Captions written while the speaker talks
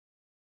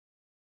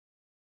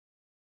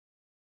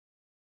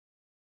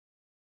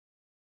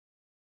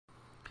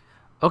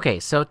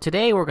Okay, so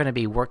today we're going to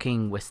be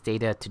working with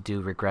STATA to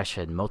do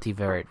regression,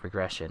 multivariate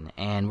regression,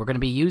 and we're going to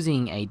be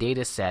using a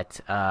data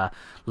set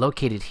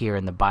located here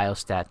in the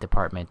biostat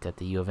department at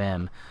the U of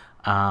M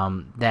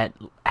that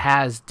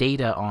has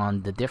data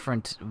on the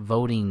different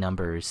voting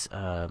numbers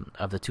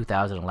of the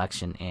 2000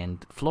 election in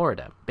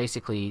Florida.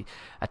 Basically,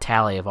 a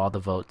tally of all the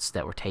votes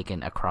that were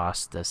taken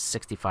across the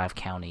 65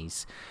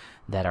 counties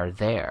that are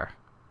there.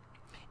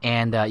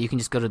 And you can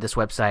just go to this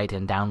website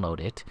and download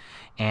it.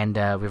 And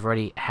we've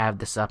already have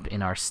this up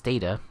in our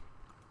STATA.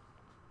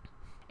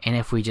 And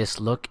if we just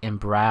look and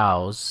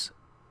browse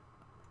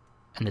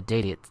and the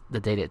data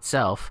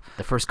itself,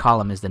 the first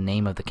column is the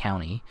name of the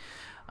county,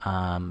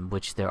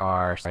 which there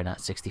are not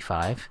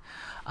 65.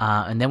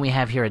 And then we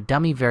have here a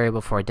dummy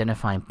variable for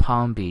identifying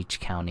Palm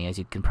Beach County. As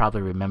you can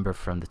probably remember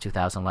from the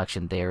 2000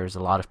 election, there's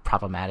a lot of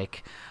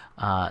problematic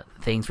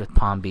things with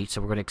Palm Beach,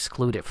 so we're going to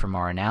exclude it from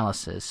our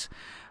analysis.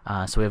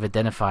 So we've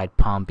identified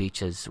Palm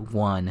Beach as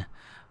 1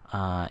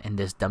 in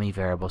this dummy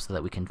variable so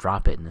that we can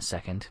drop it in a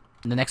second.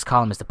 The next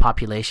column is the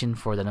population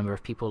for the number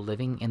of people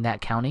living in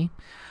that county.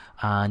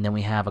 And then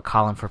we have a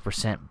column for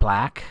 %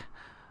 black,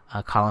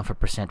 a column for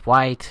 %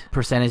 white,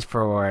 percentage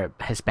for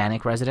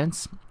Hispanic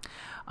residents.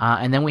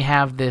 And then we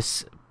have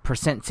this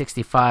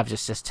 %65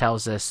 just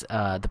tells us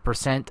the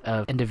 %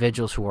 of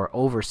individuals who are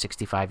over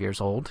 65 years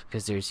old,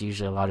 because there's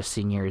usually a lot of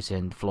seniors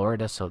in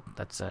Florida, so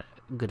that's a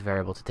good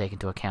variable to take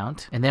into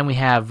account. And then we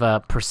have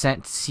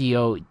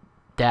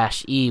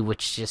 %CO-E,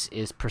 which just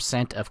is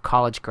 % of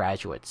college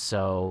graduates.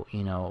 So,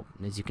 you know,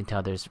 as you can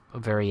tell, there's a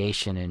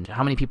variation in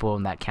how many people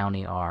in that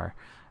county are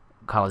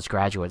college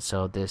graduates.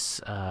 So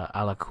this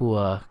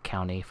Alachua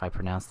County, if I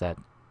pronounce that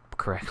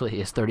correctly,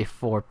 is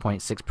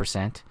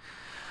 34.6%.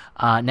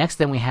 Next,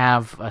 then we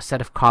have a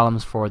set of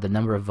columns for the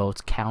number of votes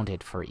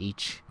counted for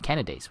each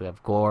candidate. So we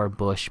have Gore,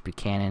 Bush,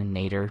 Buchanan,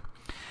 Nader,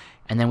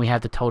 and then we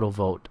have the total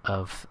vote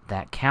of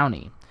that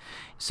county.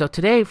 So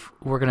today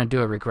we're going to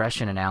do a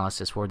regression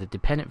analysis where the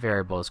dependent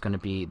variable is going to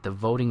be the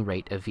voting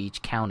rate of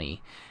each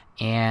county.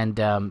 And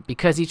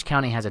because each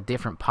county has a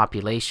different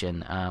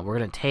population, we're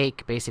going to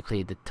take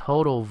basically the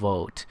total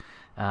vote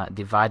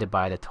divided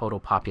by the total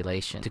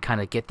population to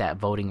kind of get that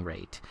voting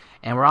rate.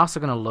 And we're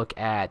also going to look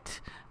at,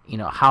 you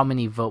know, how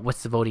many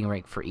what's the voting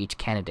rate for each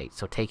candidate.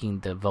 So taking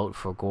the vote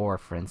for Gore,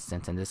 for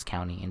instance, in this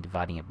county and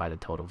dividing it by the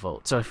total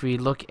vote. So if we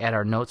look at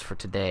our notes for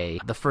today,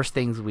 the first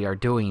things we are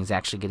doing is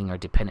actually getting our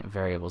dependent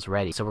variables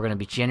ready. So we're going to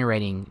be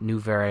generating new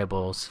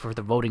variables for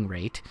the voting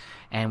rate,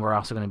 and we're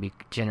also going to be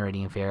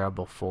generating a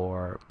variable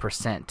for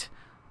 %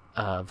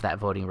 of that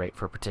voting rate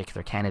for a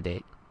particular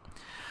candidate.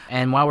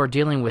 And while we're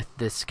dealing with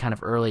this kind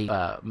of early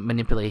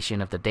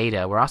manipulation of the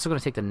data, we're also going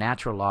to take the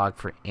natural log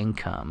for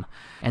income.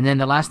 And then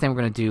the last thing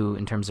we're going to do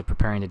in terms of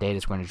preparing the data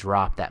is we're going to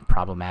drop that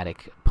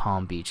problematic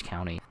Palm Beach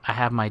County. I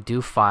have my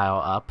do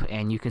file up,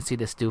 and you can see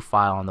this do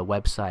file on the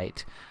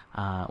website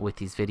with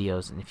these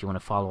videos, and if you want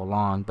to follow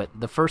along. But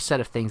the first set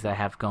of things that I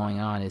have going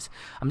on is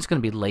I'm just going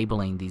to be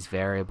labeling these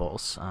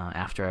variables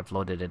after I've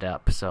loaded it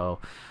up. So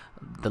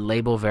the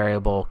label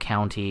variable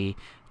county,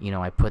 you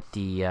know, I put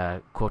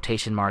the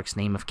quotation marks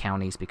name of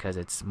counties because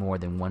it's more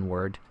than one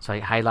word. So I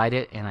highlight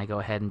it and I go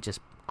ahead and just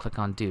click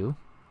on do.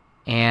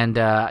 And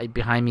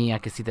behind me I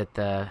can see that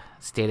the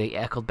STATA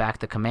echoed back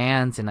the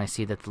commands, and I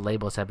see that the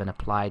labels have been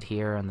applied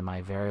here in my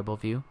variable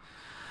view.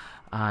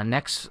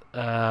 Next,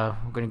 we're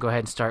going to go ahead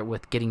and start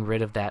with getting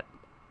rid of that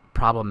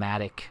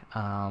problematic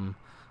Palm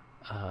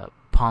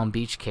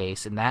Beach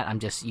case, and that I'm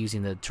just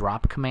using the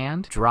drop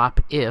command. Drop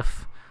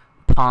if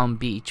Palm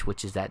Beach,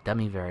 which is that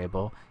dummy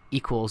variable,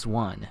 equals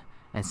 1.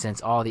 And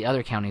since all the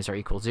other counties are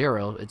equal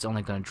 0, it's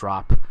only going to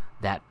drop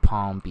that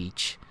Palm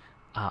Beach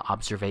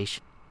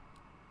observation.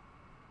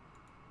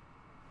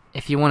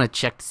 If you want to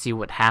check to see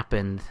what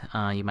happened,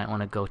 you might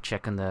want to go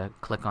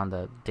click on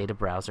the data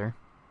browser.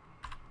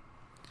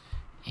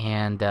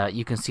 And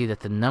you can see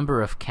that the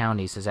number of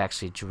counties has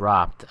actually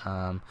dropped.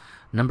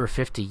 Number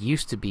 50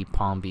 used to be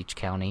Palm Beach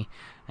County,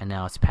 and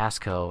now it's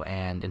Pasco,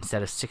 and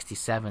instead of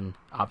 67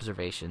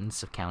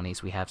 observations of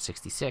counties, we have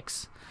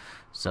 66.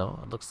 So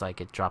it looks like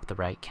it dropped the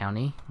right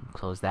county.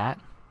 Close that.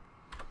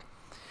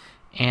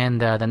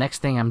 And the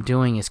next thing I'm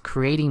doing is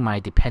creating my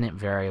dependent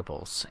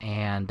variables.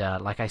 And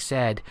like I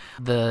said,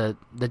 the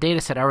data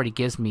set already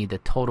gives me the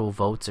total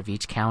votes of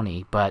each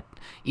county, but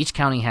each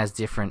county has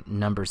different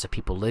numbers of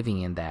people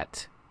living in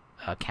that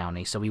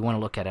county, so we want to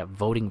look at a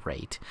voting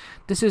rate.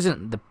 This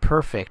isn't the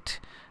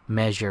perfect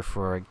measure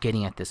for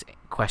getting at this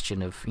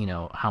question of, you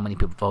know, how many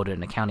people voted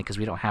in a county, because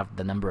we don't have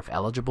the number of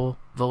eligible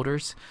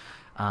voters.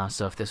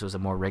 So if this was a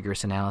more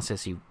rigorous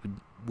analysis, you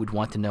would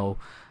want to know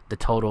the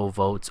total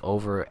votes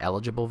over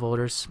eligible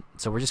voters.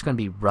 So we're just going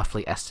to be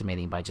roughly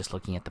estimating by just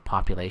looking at the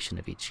population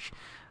of each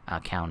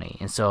county.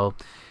 And so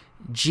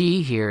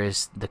G here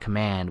is the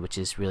command, which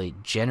is really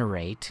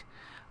generate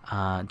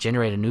a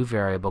new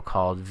variable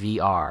called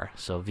VR.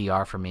 So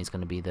VR for me is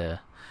going to be the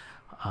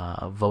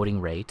voting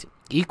rate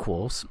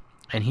equals,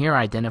 and here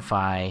I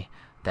identify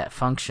that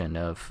function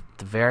of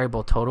the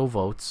variable total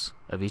votes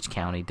of each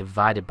county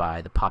divided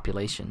by the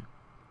population.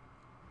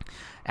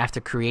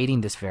 After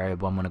creating this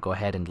variable, I'm going to go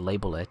ahead and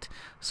label it.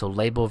 So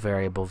label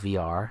variable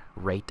VR,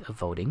 rate of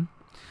voting.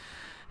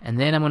 And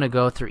then I'm going to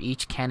go through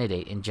each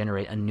candidate and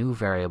generate a new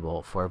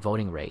variable for a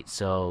voting rate.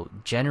 So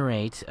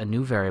generate a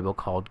new variable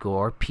called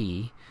Gore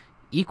P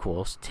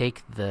equals,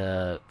 take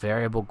the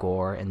variable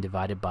Gore and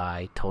divide it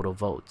by total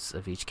votes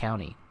of each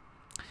county.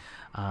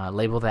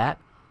 Label that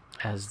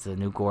as the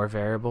new Gore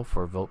variable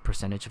for vote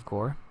percentage of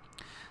Gore.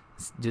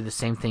 Let's do the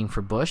same thing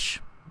for Bush.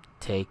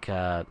 Create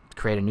a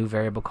new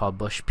variable called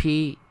Bush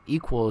P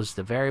equals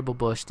the variable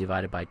Bush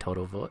divided by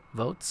total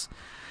votes,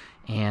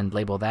 and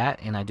label that.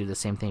 And I do the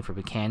same thing for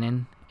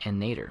Buchanan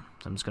and Nader.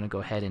 So I'm just going to go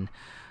ahead and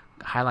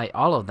highlight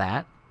all of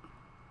that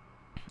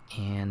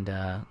and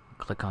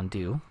click on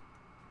Do.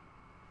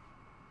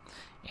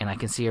 And I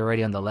can see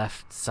already on the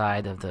left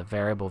side of the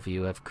variable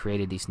view I've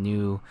created these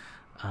new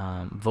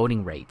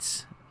voting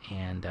rates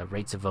and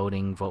rates of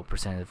voting, vote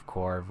percent of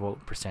Gore,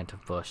 vote percent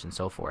of Bush, and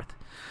so forth.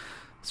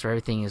 So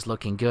everything is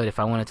looking good. If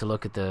I wanted to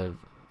look at the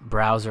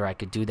browser, I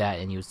could do that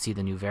and you would see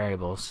the new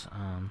variables.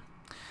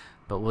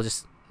 But we'll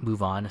just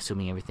move on,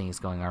 assuming everything is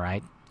going all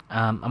right.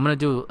 I'm going to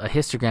do a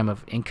histogram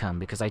of income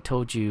because I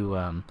told you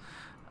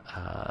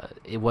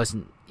it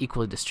wasn't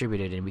equally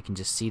distributed, and we can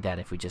just see that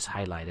if we just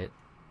highlight it,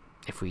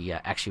 if we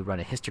actually run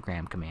a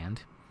histogram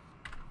command.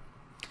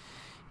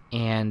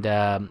 And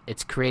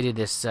it's created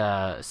this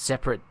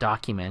separate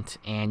document,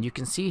 and you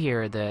can see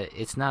here that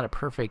it's not a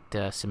perfect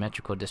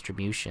symmetrical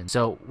distribution.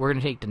 So we're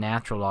going to take the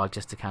natural log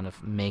just to kind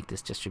of make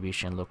this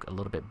distribution look a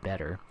little bit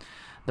better.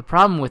 The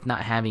problem with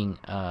not having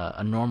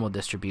a normal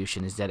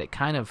distribution is that it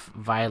kind of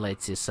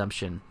violates the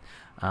assumption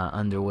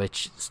under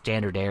which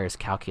standard error is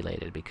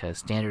calculated, because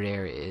standard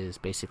error is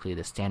basically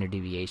the standard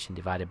deviation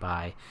divided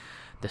by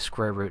the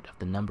square root of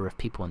the number of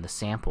people in the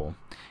sample.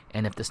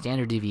 And if the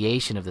standard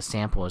deviation of the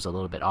sample is a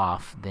little bit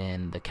off,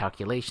 then the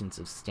calculations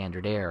of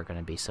standard error are going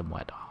to be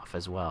somewhat off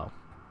as well.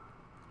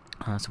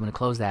 So I'm going to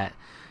close that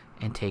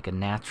and take a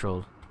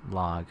natural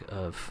log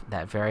of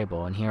that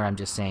variable, and here I'm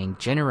just saying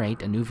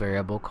generate a new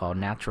variable called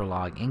natural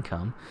log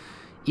income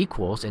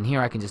equals, and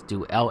here I can just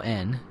do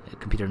ln, the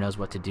computer knows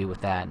what to do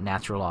with that,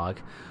 natural log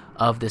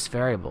of this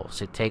variable.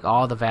 So take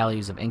all the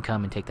values of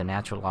income and take the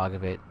natural log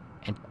of it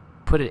and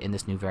put it in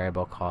this new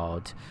variable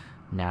called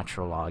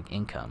natural log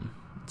income.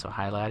 So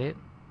highlight it,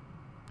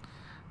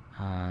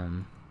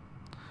 then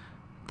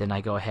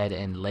I go ahead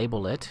and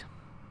label it.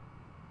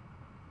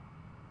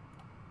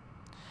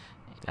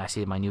 I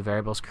see my new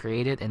variables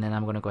created, and then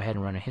I'm going to go ahead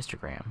and run a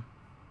histogram.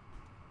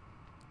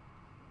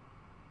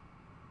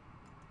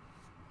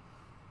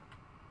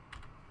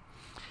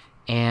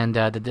 And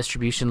the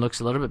distribution looks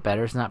a little bit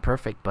better. It's not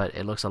perfect, but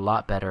it looks a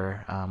lot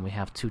better. We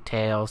have two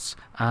tails.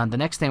 The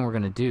next thing we're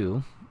going to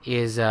do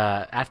is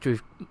after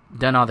we've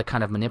done all the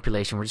kind of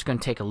manipulation, we're just going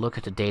to take a look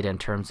at the data in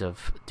terms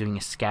of doing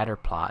a scatter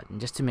plot,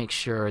 and just to make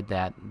sure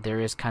that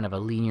there is kind of a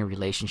linear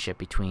relationship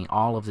between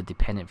all of the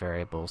dependent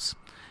variables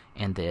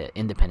and the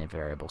independent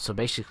variables. So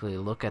basically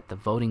look at the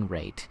voting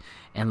rate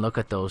and look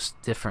at those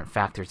different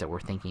factors that we're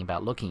thinking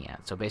about looking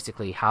at. So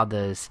basically, how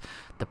does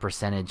the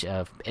percentage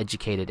of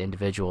educated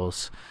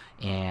individuals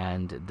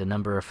and the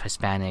number of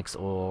Hispanics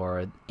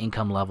or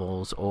income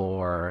levels,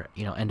 or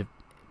and the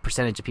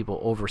percentage of people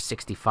over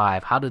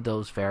 65, how do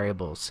those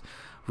variables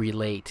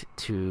relate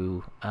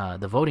to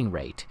the voting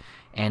rate?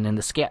 And in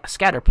the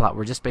scatter plot,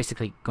 we're just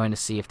basically going to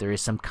see if there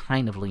is some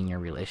kind of linear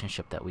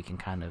relationship that we can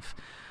kind of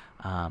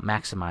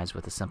maximize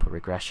with a simple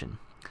regression.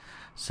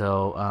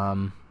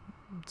 So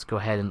let's go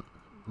ahead and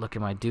look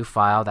at my do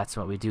file. That's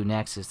what we do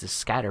next, is the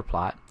scatter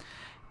plot.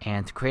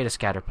 And to create a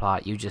scatter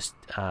plot, you just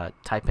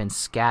type in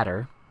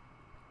scatter,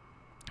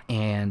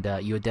 and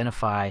you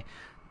identify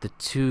the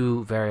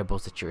two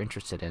variables that you're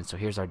interested in. So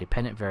here's our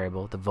dependent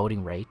variable, the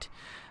voting rate,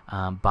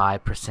 by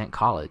percent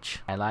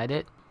college. Highlight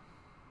it,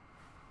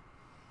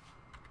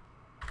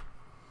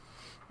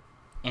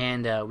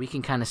 and we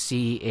can kind of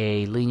see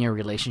a linear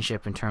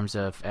relationship in terms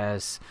of,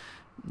 as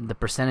the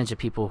percentage of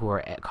people who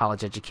are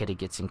college educated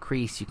gets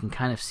increased, you can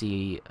kind of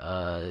see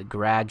a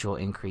gradual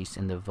increase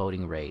in the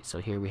voting rate. So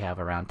here we have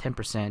around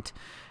 10%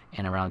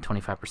 and around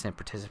 25%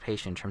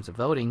 participation in terms of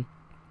voting,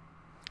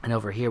 and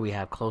over here we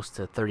have close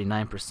to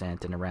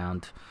 39% and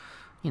around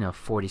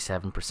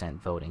 47%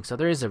 voting. So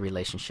there is a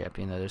relationship.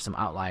 There's some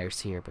outliers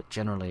here, but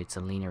generally it's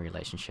a linear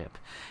relationship.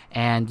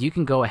 And you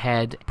can go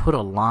ahead, put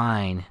a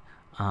line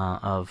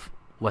of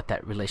what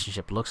that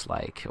relationship looks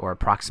like, or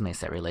approximates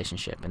that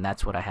relationship, and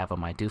that's what I have on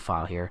my do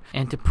file here.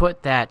 And to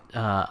put that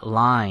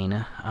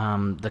line,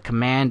 the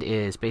command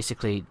is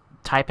basically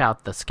type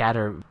out the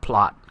scatter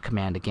plot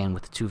command again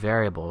with the two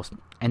variables,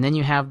 and then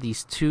you have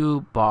these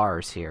two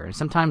bars here. And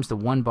sometimes the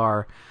one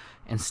bar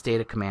in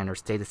STATA command or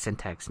STATA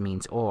syntax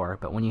means or,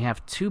 but when you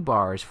have two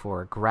bars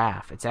for a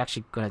graph, it's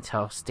actually going to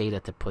tell STATA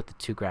to put the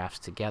two graphs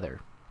together.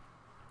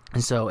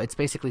 And so it's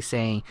basically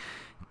saying,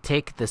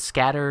 take the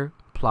scatter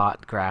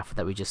plot graph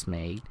that we just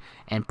made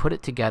and put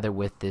it together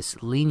with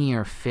this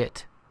linear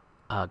fit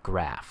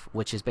graph,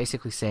 which is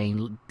basically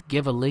saying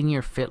give a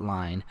linear fit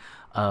line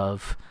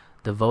of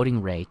the voting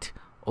rate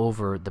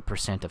over the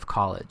percent of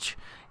college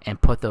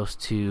and put those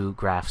two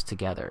graphs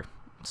together.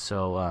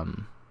 So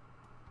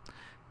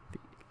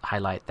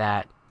highlight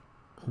that,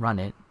 run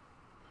it.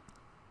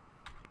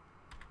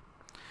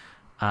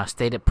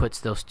 STATA puts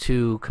those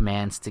two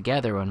commands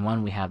together. In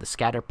one we have the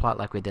scatter plot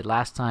like we did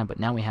last time, but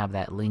now we have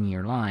that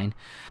linear line.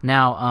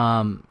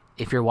 Now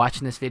if you're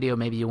watching this video,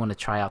 maybe you want to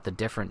try out the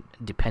different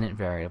dependent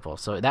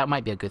variables. So that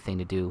might be a good thing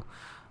to do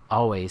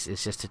always,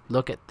 is just to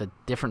look at the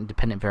different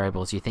dependent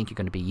variables you think you're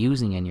going to be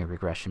using in your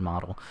regression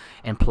model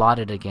and plot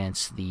it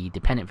against the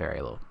dependent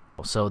variable.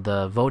 So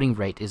the voting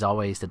rate is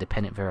always the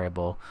dependent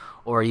variable,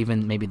 or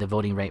even maybe the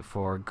voting rate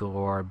for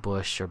Gore,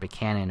 Bush, or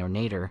Buchanan, or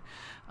Nader.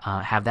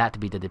 Have that to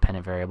be the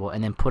dependent variable,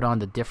 and then put on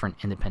the different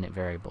independent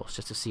variables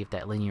just to see if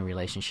that linear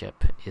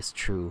relationship is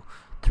true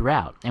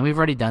throughout. And we've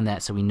already done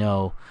that, so we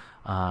know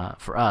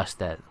for us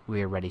that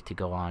we're ready to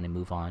go on and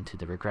move on to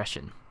the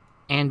regression.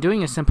 And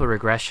doing a simple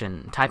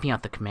regression, typing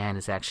out the command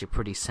is actually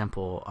pretty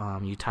simple.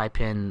 You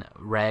type in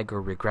reg or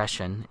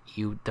regression.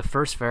 The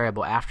first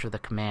variable after the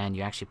command,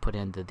 you actually put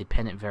in the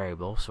dependent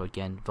variable, so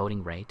again,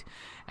 voting rate,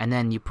 and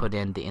then you put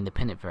in the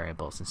independent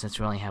variables. And since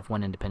we only have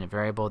one independent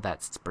variable,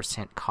 that's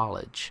percent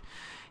college.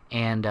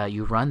 And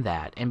you run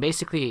that. And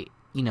basically,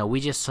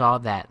 we just saw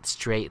that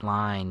straight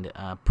line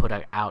put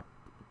out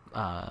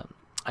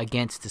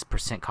against this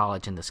percent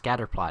college in the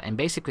scatter plot, and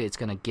basically it's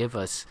going to give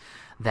us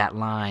that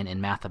line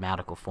in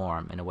mathematical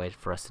form in a way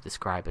for us to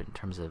describe it in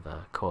terms of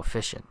a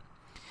coefficient.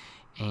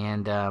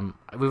 And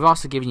we've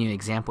also given you an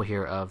example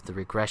here of the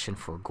regression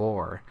for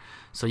Gore,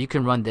 so you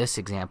can run this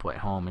example at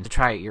home and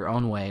try it your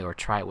own way or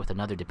try it with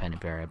another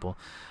dependent variable,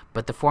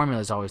 but the formula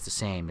is always the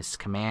same. It's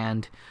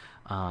command,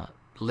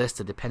 list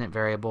the dependent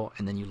variable,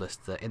 and then you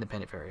list the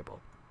independent variable.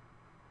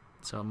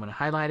 So I'm going to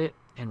highlight it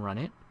and run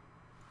it.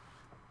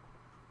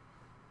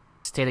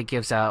 STATA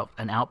gives out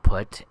an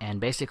output,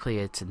 and basically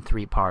it's in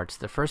three parts.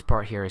 The first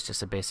part here is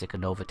just a basic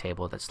ANOVA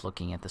table that's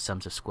looking at the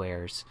sums of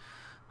squares.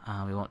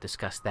 We won't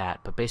discuss that,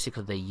 but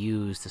basically they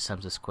use the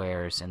sums of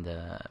squares and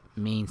the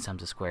mean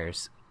sums of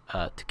squares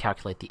to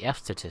calculate the F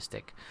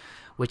statistic,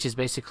 which is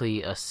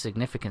basically a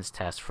significance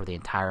test for the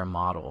entire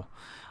model.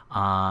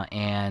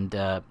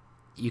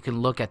 You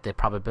can look at the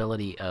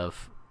probability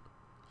of,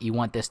 you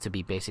want this to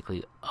be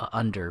basically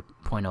under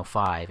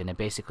 0.05, and it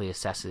basically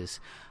assesses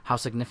how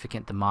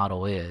significant the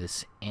model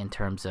is in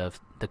terms of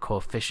the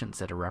coefficients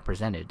that are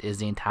represented. Is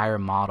the entire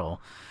model,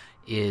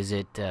 is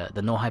it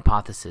the null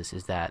hypothesis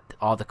is that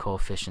all the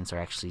coefficients are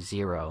actually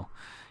 0,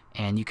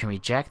 and you can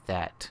reject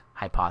that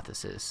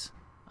hypothesis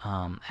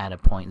at a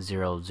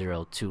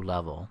 0.002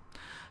 level.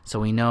 So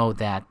we know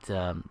that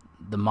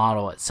the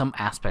model, some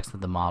aspects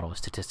of the model, is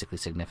statistically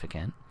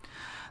significant.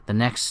 The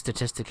next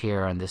statistic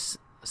here on this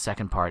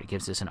second part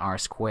gives us an R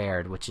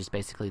squared, which is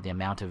basically the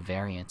amount of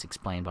variance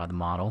explained by the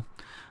model.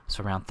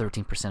 So around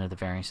 13% of the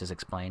variance is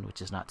explained,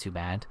 which is not too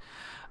bad.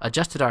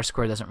 Adjusted R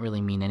squared doesn't really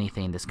mean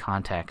anything in this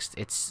context.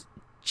 It's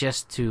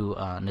just to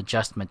an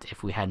adjustment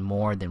if we had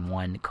more than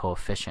one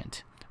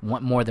coefficient,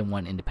 more than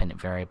one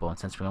independent variable. And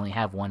since we only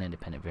have one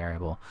independent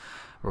variable,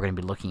 we're going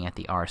to be looking at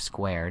the R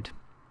squared.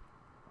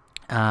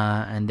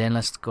 And then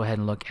let's go ahead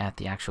and look at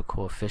the actual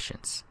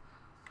coefficients.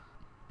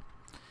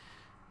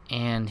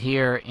 And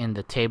here in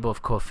the table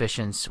of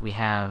coefficients we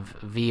have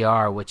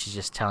VR, which is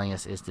just telling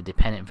us is the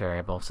dependent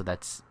variable, so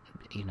that's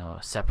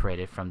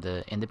separated from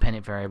the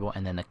independent variable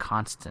and then the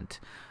constant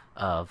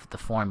of the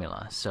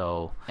formula.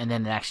 So, and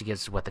then it actually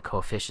gives us what the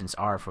coefficients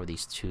are for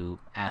these two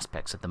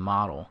aspects of the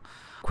model.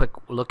 Quick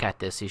look at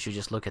this, you should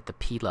just look at the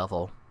P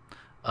level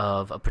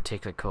of a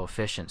particular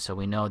coefficient. So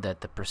we know that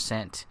the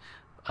percent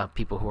of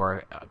people who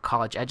are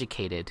college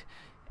educated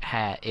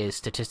is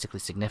statistically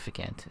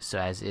significant, so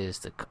as is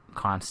the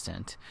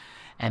constant.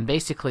 And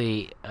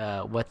basically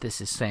what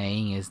this is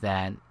saying is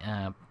that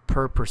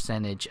per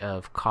percentage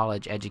of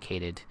college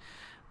educated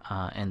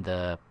in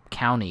the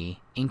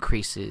county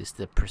increases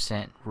the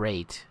percent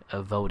rate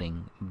of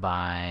voting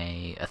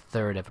by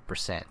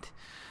 1/3%.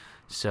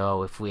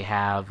 So if we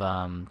have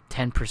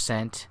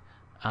 10%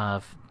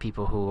 of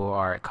people who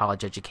are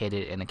college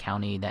educated in a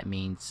county, that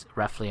means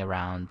roughly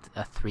around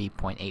a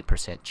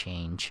 3.8%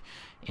 change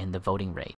in the voting rate.